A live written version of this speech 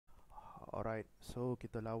Alright, so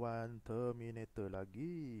kita lawan Terminator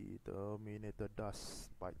lagi. Terminator Dust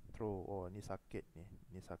Spike Throw. Oh, ni sakit ni.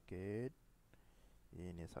 Ni sakit.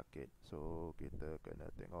 Ini sakit. So, kita kena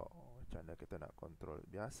tengok macam mana kita nak control.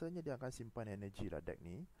 Biasanya dia akan simpan energi lah deck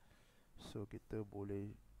ni. So, kita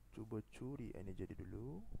boleh cuba curi energi dia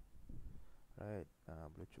dulu. Right,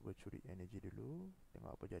 boleh cuba curi energi dulu.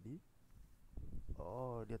 Tengok apa jadi.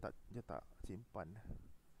 Oh, dia tak simpan.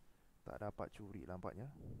 Tak dapat curi nampaknya.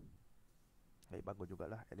 Bagus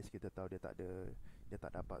jugalah. At least kita tahu dia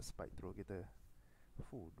tak dapat spike throw kita.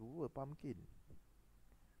 Dua pumpkin.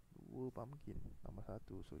 Tambah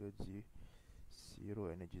satu. So dia zero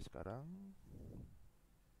energy sekarang.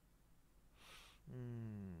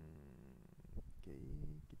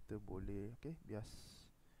 Okay, kita boleh. Okay,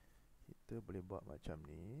 kita boleh buat macam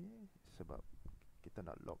ni. Sebab kita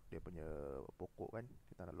nak lock dia punya pokok kan.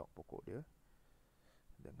 Kita nak lock pokok dia.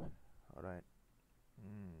 Alright.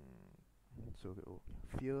 So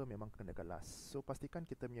fear memang kena kat last. So pastikan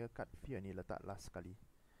kita punya card fear ni letak last sekali.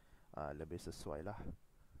 Lebih sesuai lah.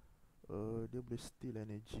 Dia boleh steal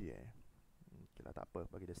energy Okay lah, tak apa,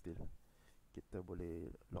 bagi dia steal. Kita boleh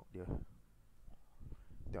lock dia.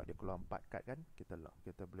 Tengok dia keluar 4 card kan. Kita lock.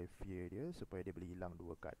 Kita boleh fear dia supaya dia boleh hilang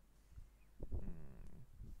 2 card.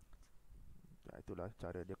 Itulah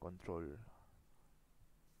cara dia control.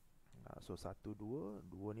 So 1, 2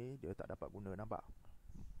 ni dia tak dapat guna, nampak?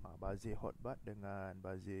 Buzzer hotbar dengan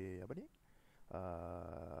buzzer apa ni?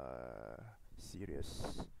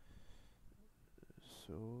 Serious.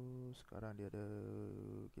 So sekarang dia ada.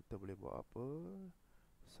 Kita boleh buat apa?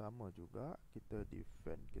 Sama juga. Kita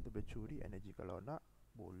defend. Kita boleh curi energy kalau nak.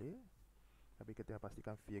 Boleh. Tapi kita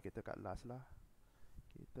pastikan fear kita kat last lah.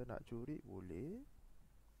 Kita nak curi boleh.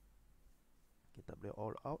 Kita boleh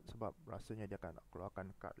all out sebab rasanya dia akan keluarkan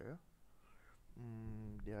card dia.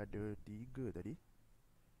 Dia ada 3 tadi.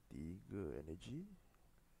 3 energy.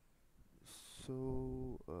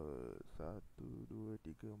 So 1, 2,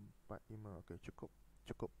 3, 4, 5. Okay, cukup.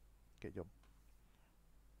 Okay, jom.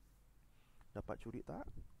 Dapat curi tak?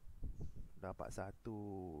 Dapat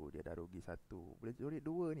 1. Dia dah rugi 1. Boleh curi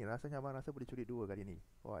 2 ni. Rasanya abang rasa boleh curi 2 kali ni.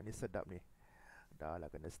 Wah, ni sedap ni. Dah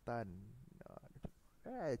lah kena stun.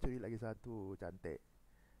 Curi lagi 1. Cantik.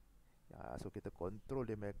 So kita control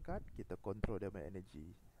dia punya card. Kita control dia punya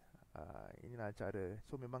energy. Inilah cara.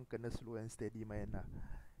 So memang kena slow and steady main lah.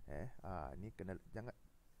 Ni kena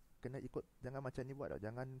ikut. Jangan macam ni buat tau.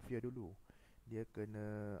 Jangan fear dulu. Dia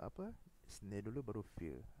kena apa? Snare dulu baru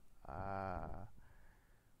fear.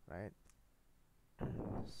 Right.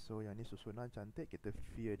 So yang ni susunan cantik. Kita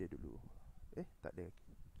fear dia dulu. Tak ada.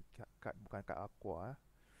 Kad bukan kad aqua.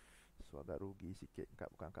 So agak rugi sikit. Kad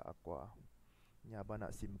bukan kad aqua. Ni abang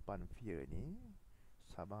nak simpan fear ni.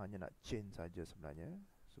 Abang hanya nak chain saja sebenarnya.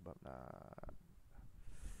 Sebab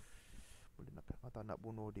boleh nak atau nak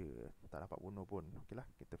bunuh dia. Tak dapat bunuh pun. Okey lah,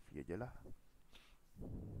 kita fear je lah.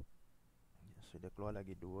 So dia keluar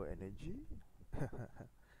lagi 2 energy.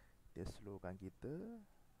 Dia slowkan kita.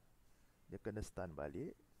 Dia kena stun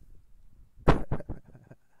balik.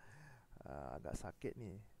 Agak sakit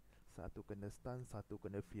ni. Satu kena stun, satu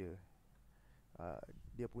kena fear.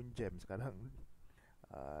 Dia pun jam sekarang.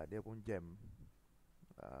 Dia pun jam.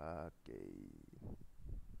 Okay.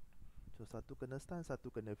 So satu kena stun,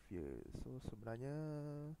 satu kena fear. So sebenarnya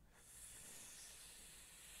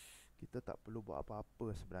kita tak perlu buat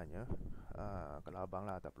apa-apa sebenarnya. Kalau abang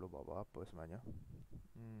lah tak perlu buat apa-apa sebenarnya.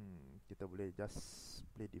 Kita boleh just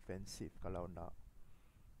play defensive kalau nak.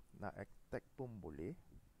 Nak attack pun boleh.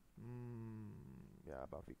 Ya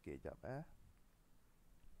abang fikir jap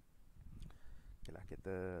Okay lah,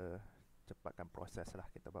 kita cepatkan proses lah.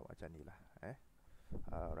 Kita buat macam ni lah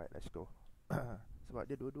Alright, let's go. Sebab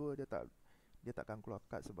dia dua-dua dia takkan keluar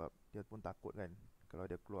kad. Sebab dia pun takut kan. Kalau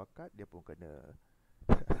dia keluar kad, dia pun kena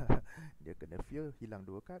dia kena fear, hilang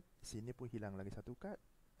 2 kad. Sini pun hilang lagi 1 kad.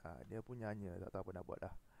 Dia pun nyanyi, tak tahu apa nak buat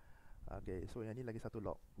dah. Okay, so yang ni lagi 1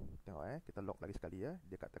 lock. Tengok kita lock lagi sekali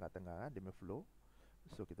dia kat tengah-tengah dia punya flow.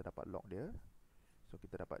 So kita dapat lock dia. So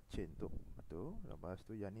kita dapat chain tu. Lepas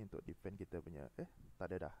tu yang ni untuk defend kita punya. Tak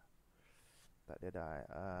ada dah.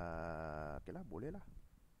 Okay lah, boleh lah.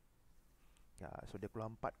 So dia keluar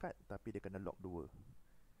 4 kad. Tapi dia kena lock 2.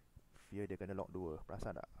 Fear dia kena lock 2.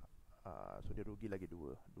 Perasan tak? So dia rugi lagi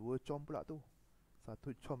 2 com pula tu.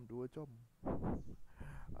 1 com, 2 com.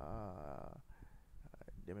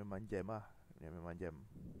 Dia memang jam lah.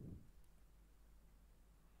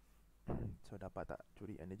 So dapat tak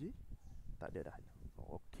curi energy? Tak ada dah.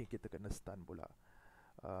 Okay, kita kena stun pula.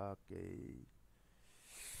 Okay.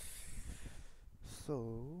 So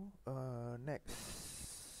next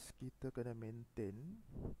kita kena maintain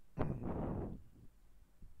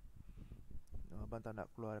abang tak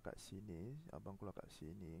nak keluar kat sini, abang keluar kat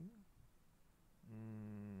sini.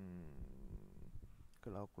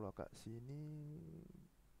 Kalau keluar kat sini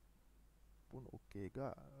pun okey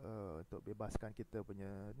gak, untuk bebaskan kita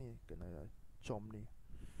punya ni, kena com ni.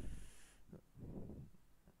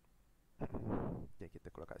 Okay,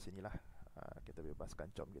 kita keluar kat sini lah. Kita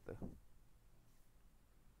bebaskan com kita.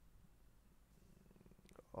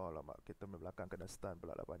 Oh lama, kita belakang kena stun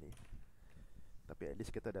pula lepas ni. Tapi at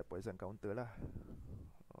least kita ada poison counter lah.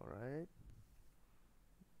 Alright.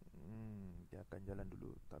 Dia akan jalan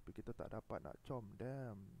dulu, tapi kita tak dapat nak com.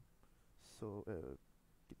 Damn. So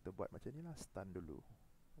kita buat macam ni lah, stun dulu.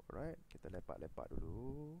 Alright, kita lepak-lepak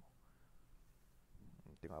dulu.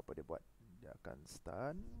 Tengok apa dia buat. Dia akan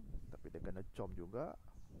stun, tapi dia kena com juga.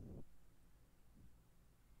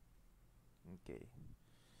 Okay,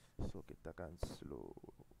 so kita akan slow.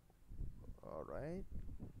 Alright,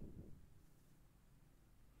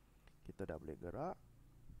 kita dah boleh gerak.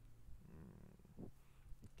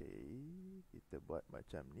 Okay, kita buat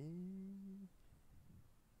macam ni.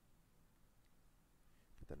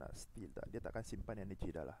 Kita nak steal tak? Dia tak akan simpan energy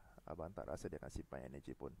dah lah. Abang tak rasa dia akan simpan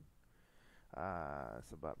energy pun.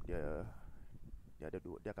 Sebab dia ada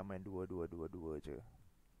dua, dia akan main dua je.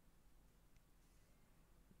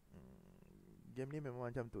 Game ni memang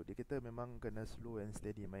macam tu. Kita memang kena slow and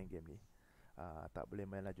steady main game ni. Tak boleh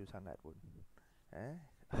main laju sangat pun.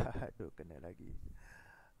 Aduh, kena lagi.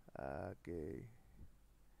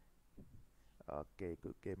 Okay,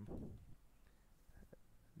 good game.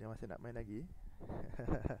 Dia masih nak main lagi.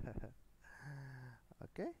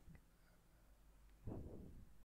 Okay.